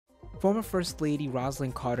Former First Lady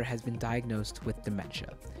Rosalynn Carter has been diagnosed with dementia.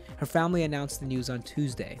 Her family announced the news on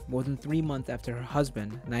Tuesday, more than 3 months after her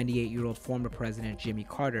husband, 98-year-old former President Jimmy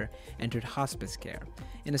Carter, entered hospice care.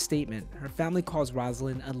 In a statement, her family calls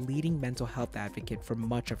Rosalynn a leading mental health advocate for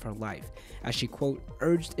much of her life, as she, quote,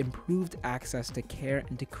 urged improved access to care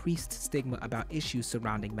and decreased stigma about issues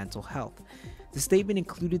surrounding mental health. The statement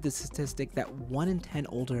included the statistic that 1 in 10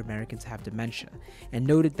 older Americans have dementia, and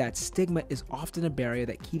noted that stigma is often a barrier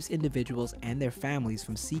that keeps individuals and their families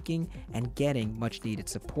from seeking and getting much needed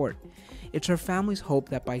support. It's her family's hope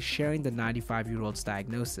that by sharing the 95-year-old's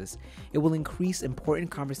diagnosis, it will increase important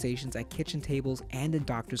conversations at kitchen tables and in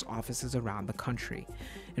doctors' offices around the country.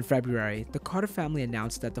 In February, the Carter family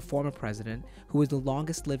announced that the former president, who was the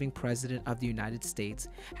longest living president of the United States,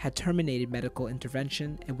 had terminated medical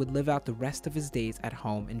intervention and would live out the rest of his days at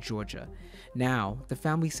home in Georgia. Now, the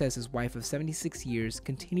family says his wife of 76 years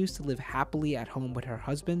continues to live happily at home with her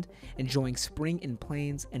husband, enjoying spring in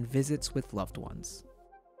plains and visits with loved ones.